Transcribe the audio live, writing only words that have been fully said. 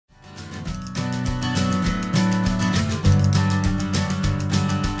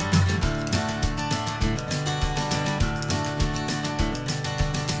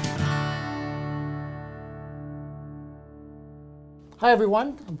Hi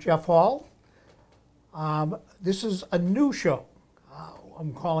everyone, I'm Geoff Hall. This is a new show.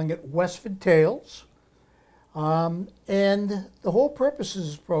 I'm calling it Westford Tales. And the whole purpose of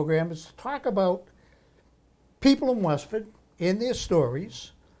this program is to talk about people in Westford and their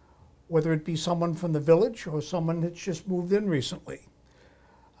stories, whether it be someone from the village or someone that's just moved in recently.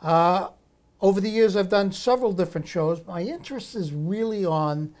 Over the years, I've done several different shows. My interest is really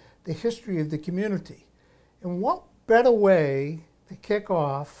on the history of the community. And what better way to kick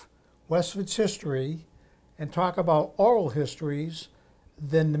off Westford's history and talk about oral histories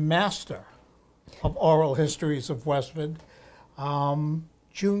than the master of oral histories of Westford,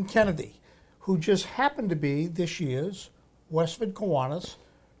 June Kennedy, who just happened to be this year's Westford Kiwanis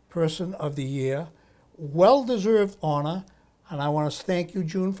Person of the Year. Well-deserved honor, and I want to thank you,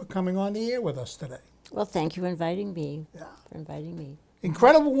 June, for coming on the air with us today. Well, thank you for inviting me.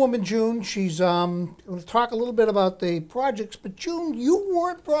 Incredible woman, June. She's going to talk a little bit about the projects, but June, you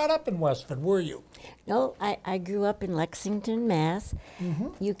weren't brought up in Westford, were you? No, I grew up in Lexington, Mass.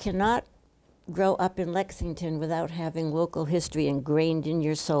 Mm-hmm. You cannot grow up in Lexington without having local history ingrained in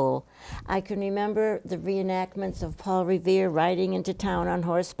your soul. I can remember the reenactments of Paul Revere riding into town on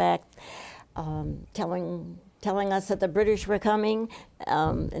horseback, telling us that the British were coming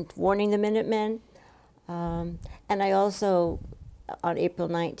and warning the Minutemen. And I also, on April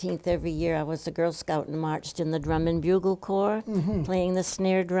 19th every year, I was a Girl Scout and marched in the Drum and Bugle Corps, playing the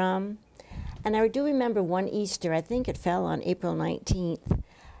snare drum. And I do remember one Easter, I think it fell on April 19th,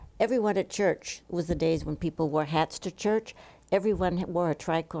 everyone at church, it was the days when people wore hats to church, everyone wore a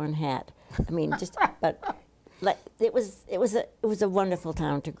tricorn hat. I mean, just, but like, it was a wonderful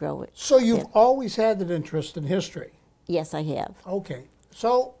town to grow it. So you've always had an interest in history? Yes, I have. Okay.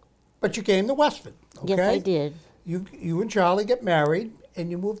 So, but you came to Westford, okay? Yes, I did. You and Charlie get married, and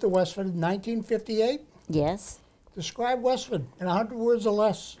you moved to Westford in 1958? Yes. Describe Westford in 100 words or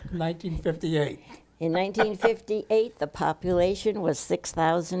less in 1958. In 1958, the population was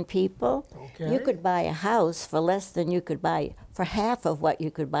 6,000 people. Okay. You could buy a house for less than you could buy, for half of what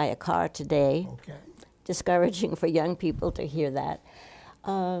you could buy a car today. Okay. Discouraging for young people to hear that.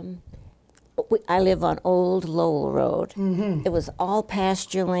 I live on Old Lowell Road. Mm-hmm. It was all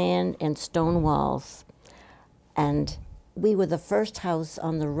pasture land and stone walls. And we were the first house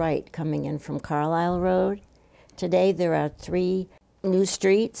on the right coming in from Carlisle Road. Today there are 3 new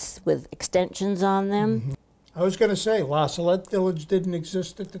streets with extensions on them. Mm-hmm. I was going to say, La Salette Village didn't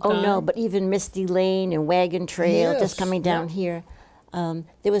exist at the time. Oh no, but even Misty Lane and Wagon Trail, Yes. just coming down here.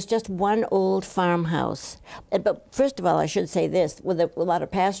 There was just one old farmhouse. But first of all, I should say this, with a lot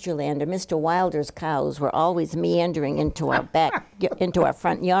of pasture land, and Mr. Wilder's cows were always meandering into our into our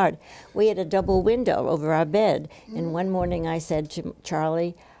front yard. We had a double window over our bed, and one morning I said to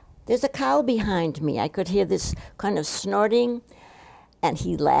Charlie, "There's a cow behind me." I could hear this kind of snorting, and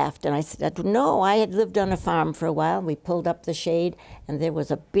he laughed, and I said, "No, I had lived on a farm for a while." We pulled up the shade, and there was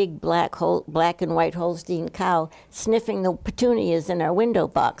a big black and white Holstein cow sniffing the petunias in our window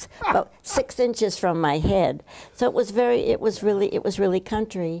box, about 6 inches from my head. So it was really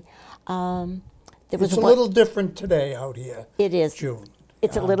country. It's a little different today out here. It is. June.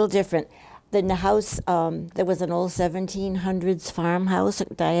 It's a little different. Then the house, there was an old 1700s farmhouse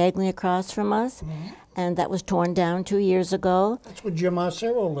diagonally across from us, and that was torn down 2 years ago. That's where Jim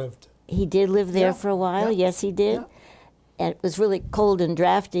Arcero lived. He did live there Yeah, for a while. yeah, Yes, he did. yeah. And it was really cold and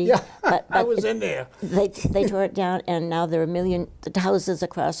drafty. Yeah, but I was in there. They tore it down, and now there are the houses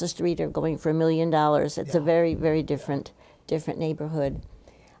across the street are going for $1 million. It's a very, very different neighborhood.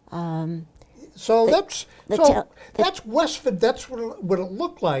 So that's Westford. That's what it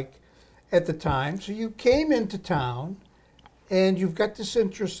looked like at the time. So you came into town, and you've got this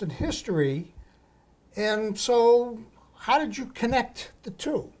interest in history, and so how did you connect the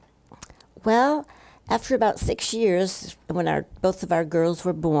two? Well, after about 6 years, when both of our girls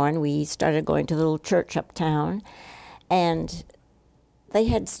were born, we started going to the little church uptown, and they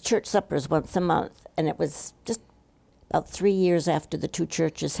had church suppers once a month, and it was just about 3 years after the 2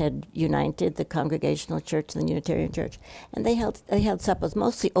 churches had united, the Congregational Church and the Unitarian Church, and they held suppers,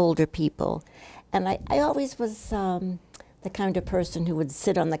 mostly older people, and I always was the kind of person who would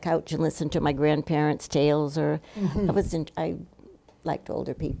sit on the couch and listen to my grandparents' tales, or I liked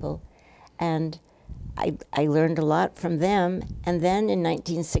older people, and I learned a lot from them. And then in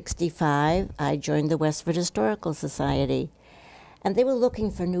 1965, I joined the Westford Historical Society, and they were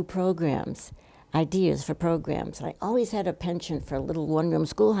looking for new programs, ideas for programs. And I always had a penchant for little one-room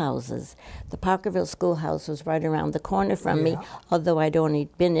schoolhouses. The Parkerville Schoolhouse was right around the corner from me, although I'd only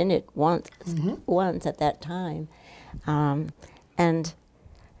been in it once at that time. And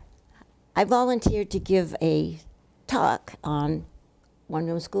I volunteered to give a talk on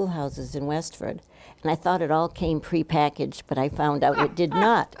one-room schoolhouses in Westford. And I thought it all came prepackaged, but I found out it did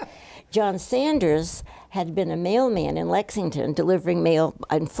not. John Sanders had been a mailman in Lexington, delivering mail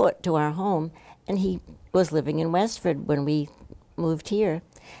on foot to our home, and he was living in Westford when we moved here.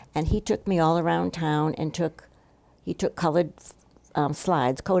 And he took me all around town and he took colored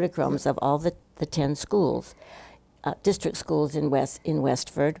slides, Kodachromes, of all the 10 schools, district schools in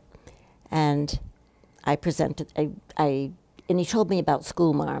Westford. And I presented, and he told me about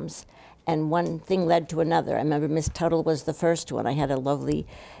school marms. And one thing led to another. I remember Miss Tuttle was the first one. I had a lovely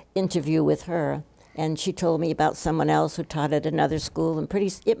interview with her, and she told me about someone else who taught at another school, and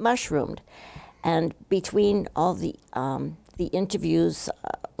it mushroomed. And between all the interviews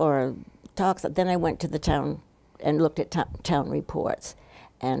or talks, then I went to the town and looked at town reports,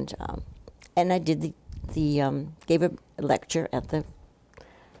 and I did gave a lecture at the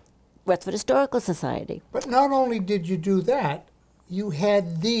Westford Historical Society. But not only did you do that, you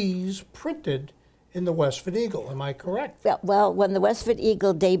had these printed in the Westford Eagle. Am I correct? Well, when the Westford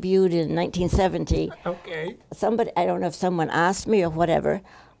Eagle debuted in 1970, okay. I don't know if someone asked me or whatever,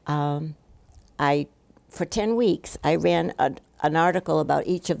 for 10 weeks, I ran an article about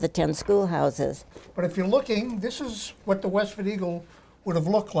each of the 10 schoolhouses. But if you're looking, this is what the Westford Eagle would have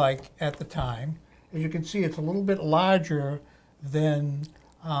looked like at the time. As you can see, it's a little bit larger than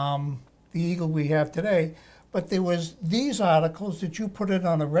the Eagle we have today. But there was these articles that you put in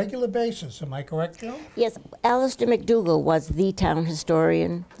on a regular basis. Am I correct, Joe? Yes. Alistair McDougall was the town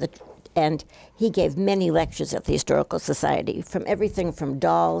historian, and he gave many lectures at the Historical Society, from everything from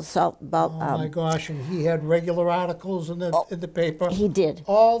dolls, oh my gosh, and he had regular articles in the paper. He did.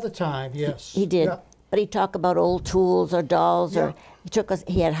 All the time, yes. He did. Yeah. But he talked about old tools or dolls, or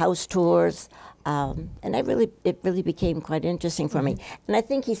he had house tours. And it really became quite interesting for me. And I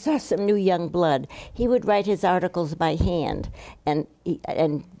think he saw some new young blood. He would write his articles by hand, and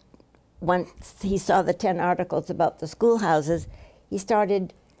once he saw the 10 articles about the schoolhouses, he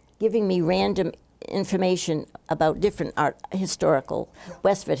started giving me random information about different historical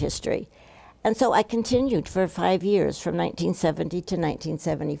Westford history. And so I continued for 5 years, from 1970 to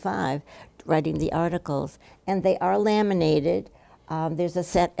 1975, writing the articles. And they are laminated. There's a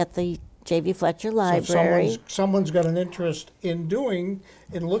set at the J.V. Fletcher Library. So someone's got an interest in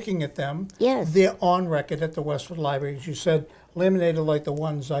looking at them. Yes. They're on record at the Westford Library, as you said, laminated like the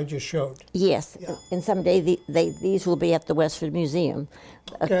ones I just showed. Yes. Yeah. And someday these will be at the Westford Museum,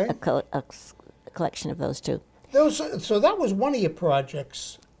 okay. a collection of those too. So that was one of your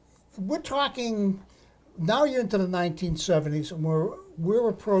projects. We're talking, now you're into the 1970s, and we're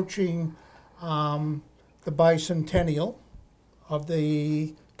approaching the bicentennial of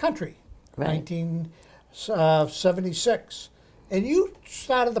the country. Right. 1976. And you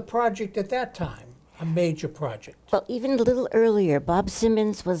started the project at that time, a major project. Well, even a little earlier, Bob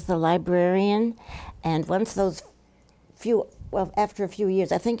Simmons was the librarian, and once after a few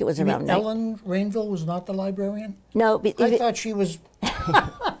years, I think it was around... Ellen Rainville was not the librarian? No. I thought she was...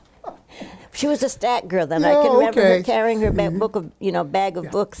 She was a stat girl then. Oh, I can remember okay. her carrying her bag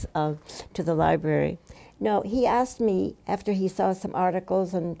of books to the library. No, he asked me, after he saw some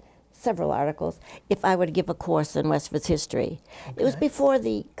articles, and several articles, if I would give a course in Westford's history. Okay. It was before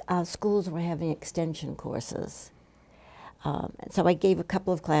the schools were having extension courses. So I gave a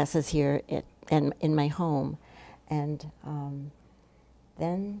couple of classes here in my home. And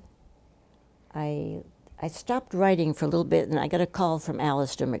then I stopped writing for a little bit, and I got a call from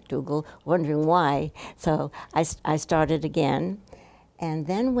Alistair McDougall, wondering why. So I started again. And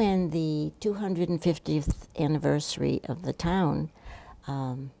then when the 250th anniversary of the town,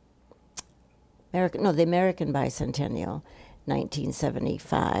 the American bicentennial,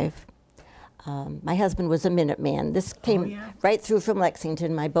 1975, my husband was a Minuteman. This came right through from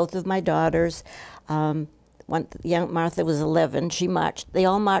Lexington. Both of my daughters, young Martha was 11. She marched. They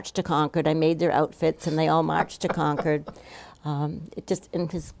all marched to Concord. I made their outfits, and they all marched to Concord.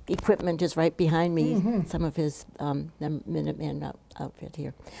 And his equipment is right behind me. Mm-hmm. Some of his Minuteman outfit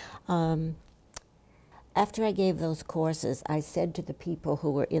here. After I gave those courses, I said to the people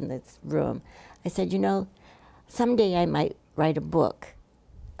who were in this room, I said, someday I might write a book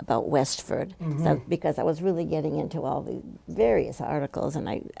about Westford. Mm-hmm. So, because I was really getting into all the various articles, and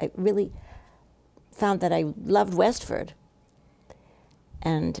I really found that I loved Westford.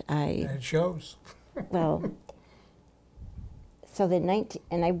 And it shows. Well, so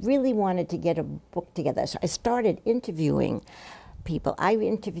and I really wanted to get a book together. So I started interviewing people. I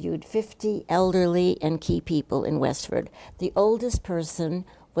interviewed 50 elderly and key people in Westford. The oldest person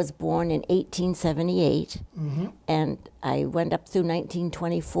was born in 1878, and I went up through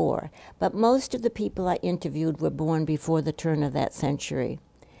 1924. But most of the people I interviewed were born before the turn of that century.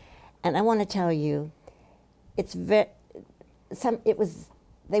 And I want to tell you, it's they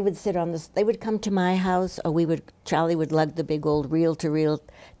would sit on this, they would come to my house, or Charlie would lug the big old reel-to-reel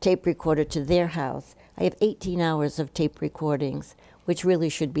tape recorder to their house. I have 18 hours of tape recordings, which really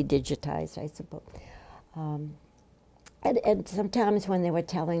should be digitized, I suppose. And sometimes when they were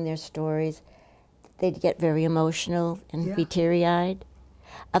telling their stories, they'd get very emotional and be teary-eyed.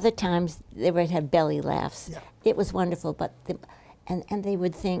 Other times they would have belly laughs. Yeah. It was wonderful, but and they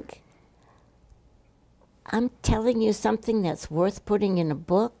would think, I'm telling you something that's worth putting in a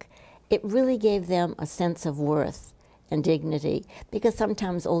book. It really gave them a sense of worth and dignity, because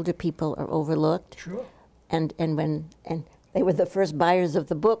sometimes older people are overlooked. Sure. And they were the first buyers of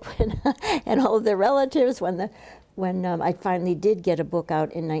the book, and all of their relatives when I finally did get a book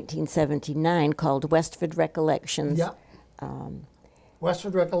out in 1979 called Westford Recollections. Yeah.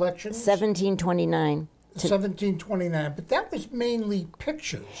 Westford Recollections? 1729. 1729, but that was mainly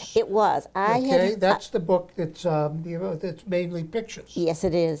pictures. It was. That's the book that's mainly pictures. Yes,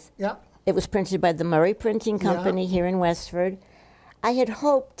 it is. Yeah. It was printed by the Murray Printing Company here in Westford. I had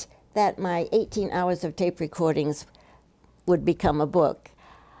hoped that my 18 hours of tape recordings would become a book.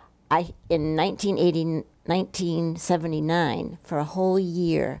 In 1979, for a whole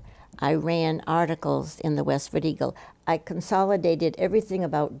year, I ran articles in the Westford Eagle. I consolidated everything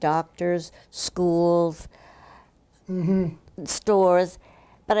about doctors, schools, stores,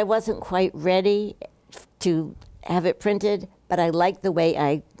 but I wasn't quite ready to have it printed, but I liked the way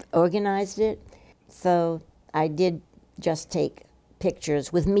I organized it. So I did just take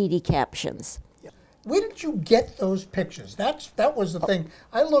pictures with meaty captions. Where did you get those pictures? That was the thing.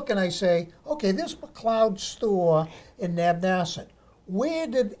 I look and I say, okay, this McLeod store in Nabnasset. Where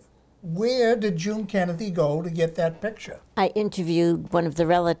did June Kennedy go to get that picture? I interviewed one of the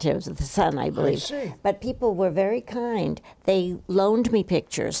relatives of the son, I believe. I see. But people were very kind. They loaned me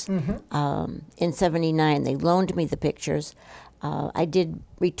pictures. In '79, they loaned me the pictures. I did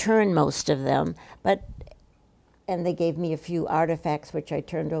return most of them, and they gave me a few artifacts which I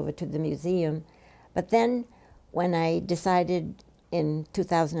turned over to the museum. But then when I decided in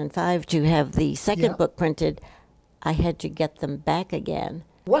 2005 to have the second book printed, I had to get them back again.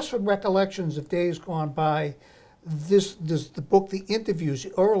 Westford Recollections of Days Gone By, this the book, the interviews,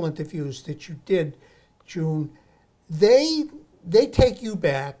 the oral interviews that you did, June, they take you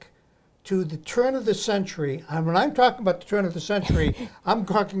back to the turn of the century. And when I'm talking about the turn of the century, I'm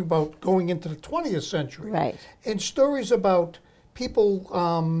talking about going into the 20th century. Right. And stories about people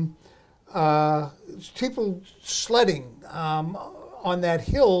sledding on that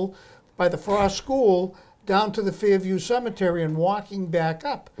hill by the Frost School down to the Fairview Cemetery and walking back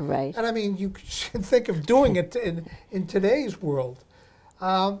up. Right. And I mean, you can think of doing it in today's world.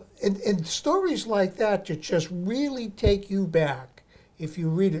 And stories like that just really take you back, if you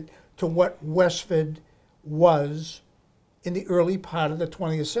read it, to what Westford was in the early part of the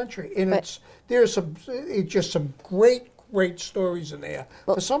 20th century. And there's just some great stories in there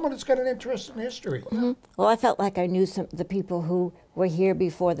for someone that's got an interest in history. Well, I felt like I knew the people who were here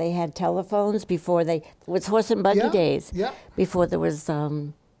before they had telephones, before it was horse and buggy days, before there was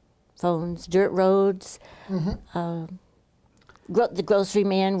phones, dirt roads. The grocery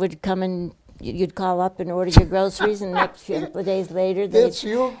man would come and you'd call up and order your groceries, and next couple of days later,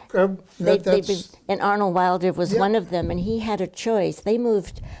 and Arnold Wilder was one of them, and he had a choice. They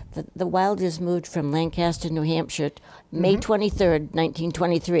moved, the Wilders moved from Lancaster, New Hampshire, May 23rd,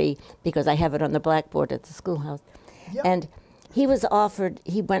 1923, because I have it on the blackboard at the schoolhouse. And he was offered,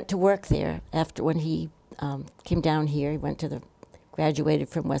 he went to work there when he came down here. He graduated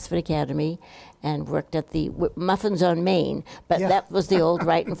from Westford Academy and worked at the Muffins on Main, but that was the old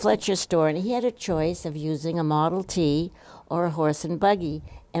Wright and Fletcher store, and he had a choice of using a Model T or a horse and buggy,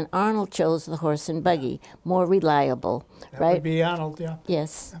 and Arnold chose the horse and buggy, more reliable, that would be Arnold,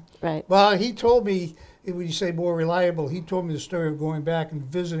 Yes, right. Well, he told me, when you say more reliable, he told me the story of going back and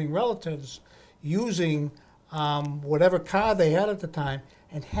visiting relatives using whatever car they had at the time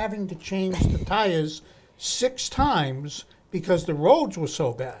and having to change the tires 6 times because the roads were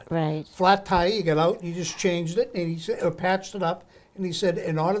so bad. Right. Flat tire, you got out, you just changed it, and he said, or patched it up, and he said,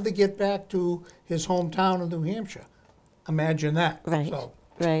 in order to get back to his hometown of New Hampshire. Imagine that. Right. So,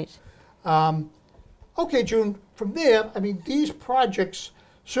 right. Okay, June. From there, I mean, these projects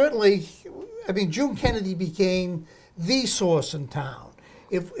certainly. I mean, June Kennedy became the source in town.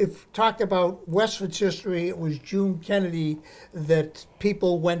 If talked about Westford's history, it was June Kennedy that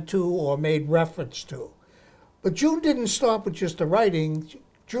people went to or made reference to. But June didn't stop with just the writing.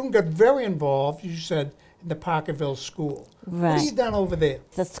 June got very involved, you said, in the Parkerville School. Right. What have you done over there?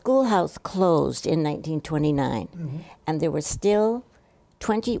 The schoolhouse closed in 1929, and there were still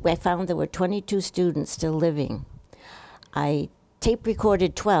I found there were 22 students still living. I tape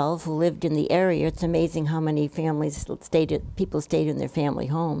recorded 12 who lived in the area. It's amazing how many people stayed in their family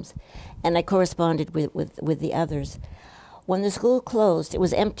homes. And I corresponded with the others. When the school closed, it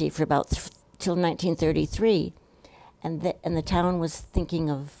was empty for about till 1933. And the town was thinking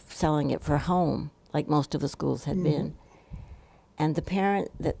of selling it for a home, like most of the schools had been. And the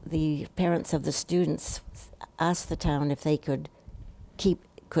parents of the students asked the town if they could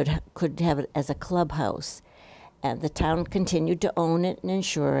have it as a clubhouse. And the town continued to own it and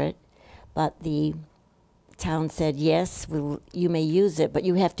insure it, but the town said, yes, you may use it, but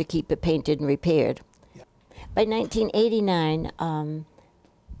you have to keep it painted and repaired. Yeah. By 1989,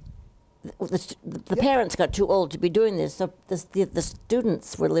 the parents got too old to be doing this, so the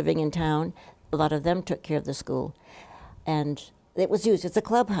students were living in town. A lot of them took care of the school. And it was used as a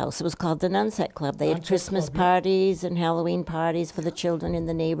clubhouse. It was called the Nunset Club. They had Christmas parties and Halloween parties for the children in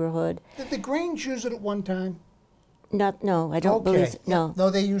the neighborhood. Did the Grange use it at one time? No, I don't believe so. No. No,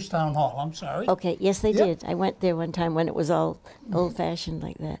 they used Town Hall, I'm sorry. Okay, yes, they did. I went there one time when it was all old-fashioned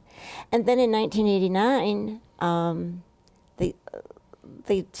like that. And then in 1989,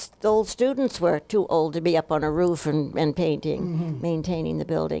 the old students were too old to be up on a roof and painting, maintaining the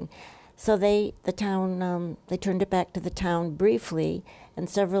building. So they turned it back to the town briefly, and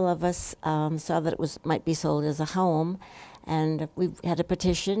several of us saw that it might be sold as a home, and we had a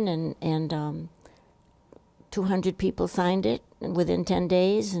petition, and 200 people signed it within 10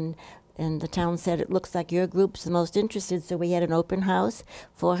 days, and the town said, it looks like your group's the most interested, so we had an open house.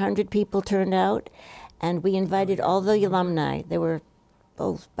 400 people turned out, and we invited all the alumni. There were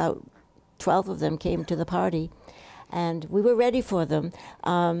about 12 of them came to the party, and we were ready for them.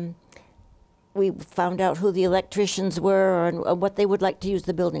 We found out who the electricians were and what they would like to use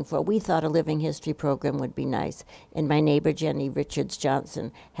the building for. We thought a living history program would be nice. And my neighbor, Jenny Richards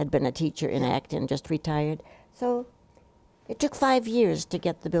Johnson, had been a teacher in Acton, just retired. So it took 5 years to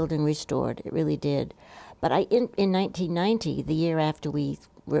get the building restored. It really did. But in 1990, the year after we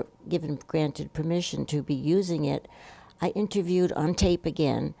were granted permission to be using it, I interviewed on tape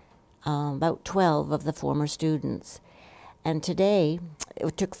again about 12 of the former students. And today,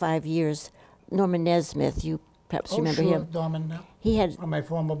 it took 5 years, Norman Nesmith, you perhaps remember him. Norman, he had one of my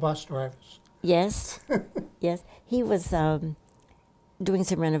former bus drivers. Yes, yes. He was doing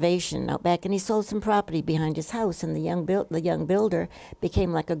some renovation out back, and he sold some property behind his house, and the young builder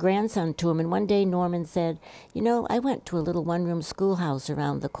became like a grandson to him. And one day Norman said, you know, I went to a little one-room schoolhouse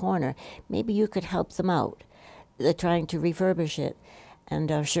around the corner. Maybe you could help them out. They're trying to refurbish it.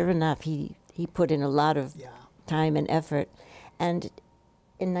 And sure enough, he put in a lot of time and effort. And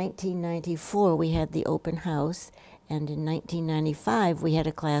in 1994, we had the open house, and in 1995, we had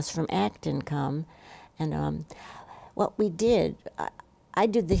a class from Acton come. And what we did, I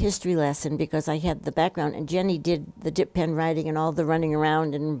did the history lesson because I had the background, and Jenny did the dip pen writing and all the running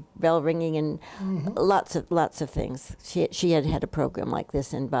around and bell ringing and lots of things. She had a program like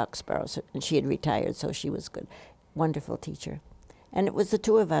this in Boxborough, and she had retired, so she was good, wonderful teacher. And it was the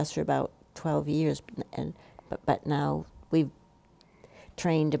two of us for about 12 years, but now we've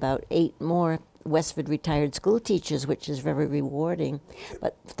trained about 8 more Westford retired school teachers, which is very rewarding.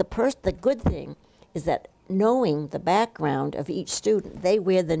 But the good thing is that knowing the background of each student, they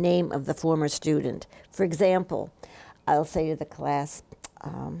wear the name of the former student. For example, I'll say to the class,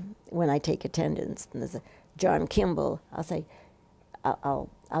 when I take attendance, and there's a John Kimball, I'll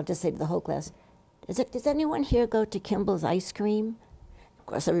just say to the whole class, does anyone here go to Kimball's Ice Cream? Of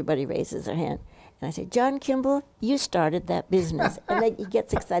course, everybody raises their hand. And I say, John Kimball, you started that business. And then he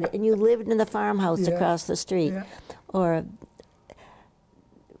gets excited. And you lived in the farmhouse across the street. Yeah. Or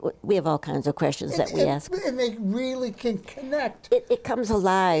we have all kinds of questions that we ask. And they really can connect. It comes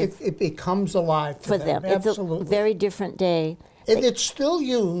alive. It becomes alive for them. Absolutely. It's a very different day. And it's still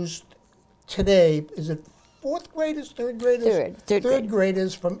used today. Is it 4th graders, 3rd graders? Third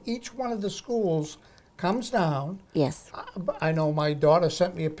graders from each one of the schools comes down. Yes. I know my daughter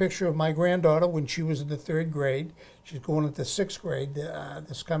sent me a picture of my granddaughter when she was in the 3rd grade. She's going into 6th grade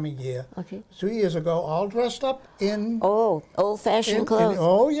this coming year. Okay. 2 years ago, all dressed up in... Oh, old-fashioned clothes.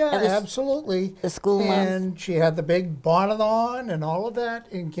 Absolutely. The school And she had the big bonnet on and all of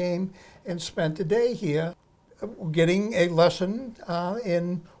that, and came and spent a day here getting a lesson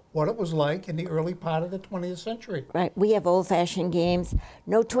in what it was like in the early part of the 20th century. Right. We have old-fashioned games.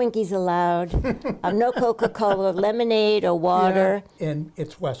 No Twinkies allowed. No Coca-Cola, lemonade or water. Yeah, and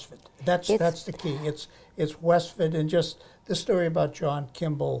it's Westford. That's the key. It's Westford, and just the story about John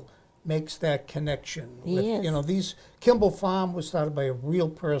Kimball makes that connection. With, Yes. you know, Kimball Farm was started by a real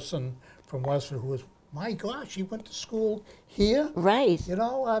person from Westford who was, my gosh, he went to school here? Right. You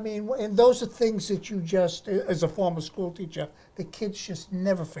know, I mean, and those are things that you just, as a former school teacher, the kids just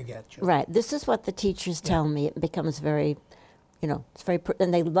never forget you. Right. This is what the teachers tell me. It becomes very, it's very,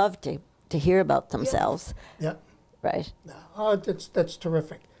 and they love to hear about themselves. Yeah. Right. Oh, that's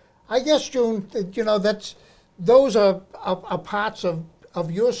terrific. I guess, June, those are parts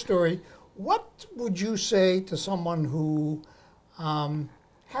of your story. What would you say to someone who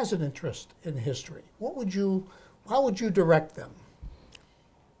has an interest in history? How would you direct them?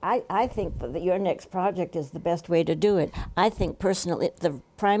 I think that your next project is the best way to do it. I think personally, the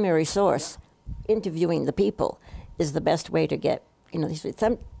primary source, interviewing the people, is the best way to get,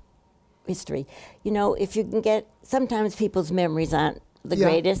 some history. If you can get, sometimes people's memories aren't the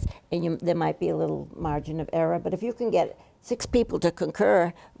greatest, and there might be a little margin of error, but if you can get 6 people to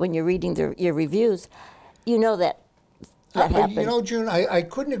concur when you're reading your reviews, that happened. June, I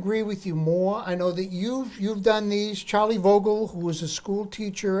couldn't agree with you more. I know that you've done these. Charlie Vogel, who was a school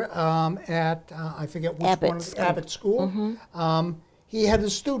teacher at I forget which Abbott one, School. Abbott School. Mm-hmm. He had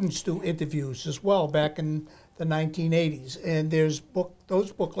his students do interviews as well back in the 1980s, and there's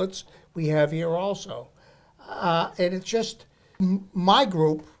those booklets we have here also, and it's just my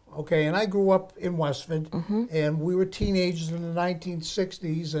group. Okay, and I grew up in Westford, and we were teenagers in the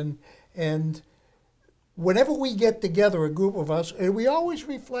 1960s, and whenever we get together, a group of us, and we always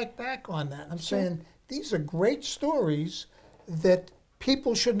reflect back on that. I'm saying these are great stories that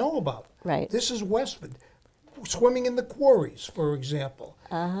people should know about. Right. This is Westford. Swimming in the quarries, for example.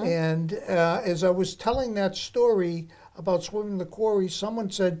 And as I was telling that story about swimming in the quarries, someone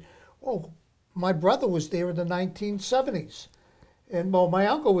said, "Oh, my brother was there in the 1970s." And well, my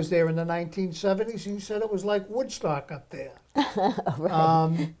uncle was there in the 1970s, and he said it was like Woodstock up there.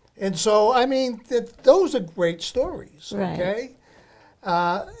 Right. And so, I mean, those are great stories, Right. okay?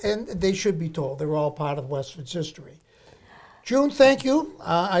 And they should be told. They're all part of Westford's history. June, thank you.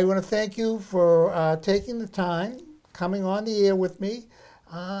 I want to thank you for taking the time, coming on the air with me.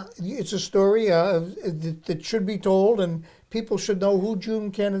 It's a story that should be told, and people should know who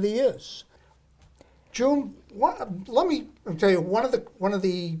June Kennedy is. June, let me tell you, one of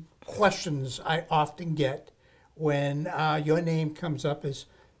the questions I often get when your name comes up is,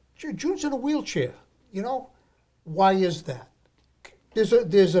 June's in a wheelchair. Why is that?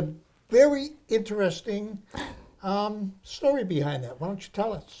 There's a very interesting story behind that. Why don't you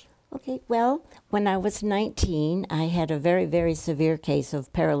tell us? Okay, well, when I was 19, I had a very, very severe case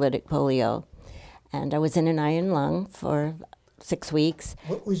of paralytic polio, and I was in an iron lung for 6 weeks.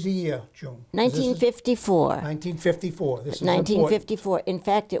 What was the year, June? 1954. 1954. This is 1954. In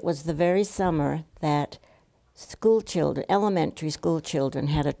fact, it was the very summer that school children, elementary school children,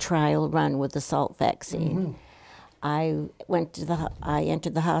 had a trial run with the Salk vaccine. I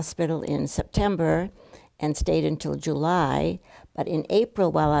entered the hospital in September and stayed until July. But in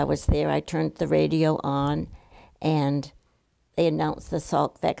April, while I was there, I turned the radio on, and they announced the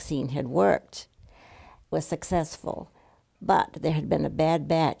Salk vaccine had worked, was successful. But there had been a bad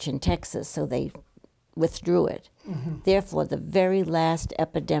batch in Texas, so they withdrew it. Therefore, the very last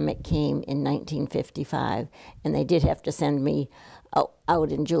epidemic came in 1955, and they did have to send me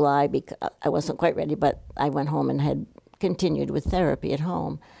out in July because I wasn't quite ready, but I went home and had continued with therapy at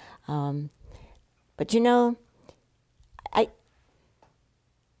home. But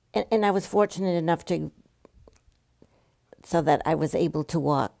I was fortunate enough so that I was able to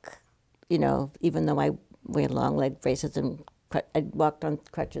walk, even though I wear long leg braces, and I walked on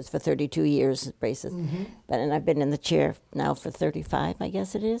crutches for 32 years, braces. And I've been in the chair now for 35, I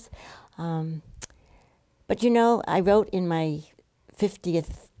guess it is. But I wrote in my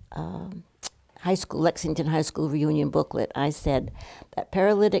 50th Lexington High School reunion booklet, I said that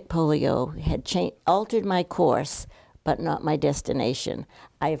paralytic polio had altered my course, but not my destination.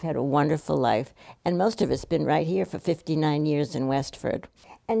 I have had a wonderful life, and most of it's been right here for 59 years in Westford.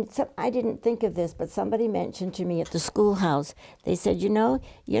 And so I didn't think of this, but somebody mentioned to me at the schoolhouse, they said,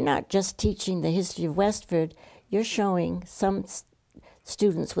 you're not just teaching the history of Westford, you're showing some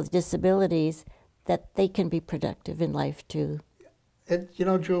students with disabilities that they can be productive in life too. And,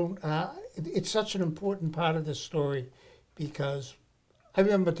 June, it's such an important part of this story because I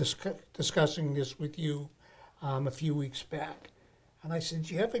remember discussing this with you a few weeks back. And I said,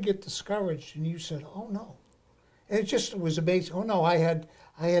 "Do you ever get discouraged?" And you said, "Oh, no." And it just was amazing. Oh no, I had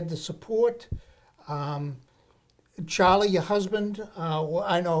the support. Charlie, your husband,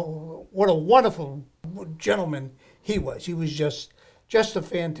 I know what a wonderful gentleman he was. He was just a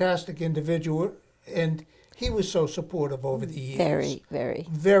fantastic individual, and he was so supportive over the years. Very, very.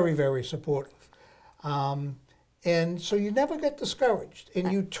 Very, very supportive. And so you never got discouraged.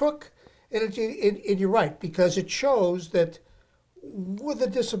 And you took, and you're right, because it shows that with a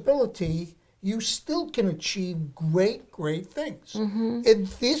disability, you still can achieve great, great things. And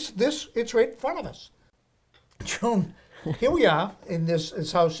this, it's right in front of us. June, here we are in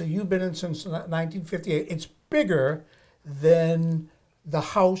this house that you've been in since 1958. It's bigger than the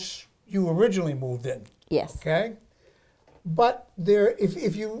house you originally moved in. Yes. Okay? But there,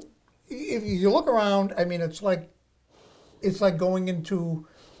 if you look around, I mean, it's like going into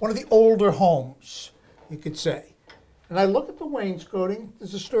one of the older homes, you could say. And I look at the wainscoting.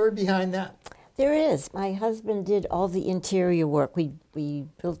 There's a story behind that. There is. My husband did all the interior work. We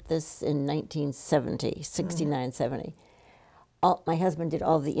built this in 1970, 69, 70. My husband did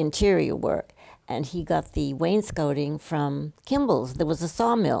all the interior work, and he got the wainscoting from Kimball's. There was a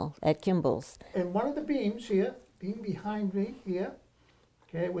sawmill at Kimball's. And one of the beams here, beam behind me here,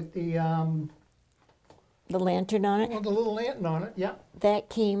 okay, with the lantern on it? well, the little lantern on it, yeah. That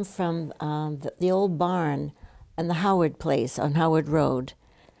came from the old barn and the Howard place on Howard Road.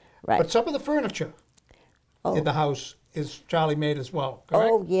 Right. But some of the furniture in the house is Charlie made as well, correct?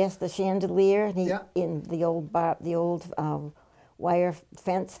 Oh yes, the chandelier Yeah. in the old wire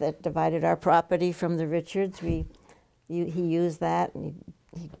fence that divided our property from the Richards. He used that, and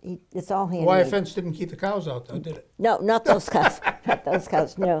it's all handmade. The wire fence didn't keep the cows out, though, did it? No, not those cows. Not those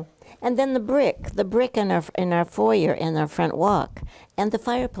cows. No. And then the brick in our foyer and our front walk, and the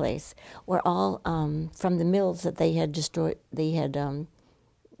fireplace were all from the mills that they had destroyed. They had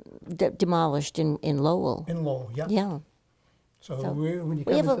demolished in Lowell. In Lowell, yeah. Yeah. So when you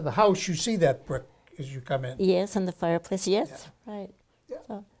come into the house, you see that brick as you come in. Yes, and the fireplace. Yes, yeah. Right. Yeah.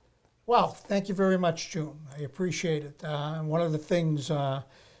 So. Well, thank you very much, June. I appreciate it. One of the things,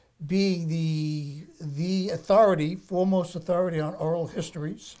 being the authority, foremost authority on oral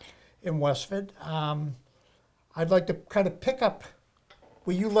histories in Westford, I'd like to kind of pick up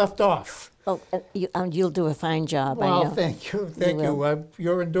where you left off. Oh, you'll do a fine job, well, I know. Thank you. Thank you.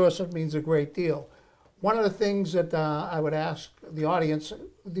 Your endorsement means a great deal. One of the things that I would ask the audience,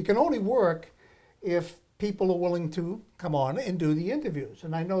 you can only work if people are willing to come on and do the interviews.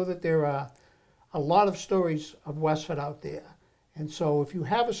 And I know that there are a lot of stories of Westford out there. And so if you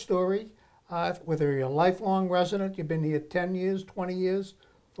have a story, whether you're a lifelong resident, you've been here 10 years, 20 years,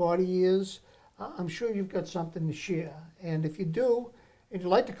 40 years, I'm sure you've got something to share. And if you do, if you'd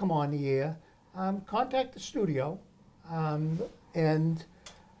like to come on the air, contact the studio, and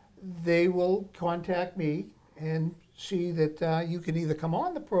they will contact me and see that you can either come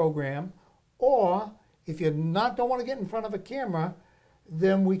on the program, or if you don't want to get in front of a camera,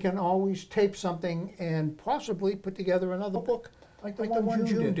 then we can always tape something and possibly put together another book like the one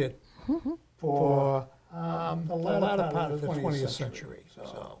June did for the latter part of the 20th century.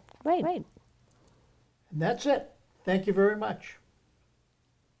 So. Right. And that's it. Thank you very much.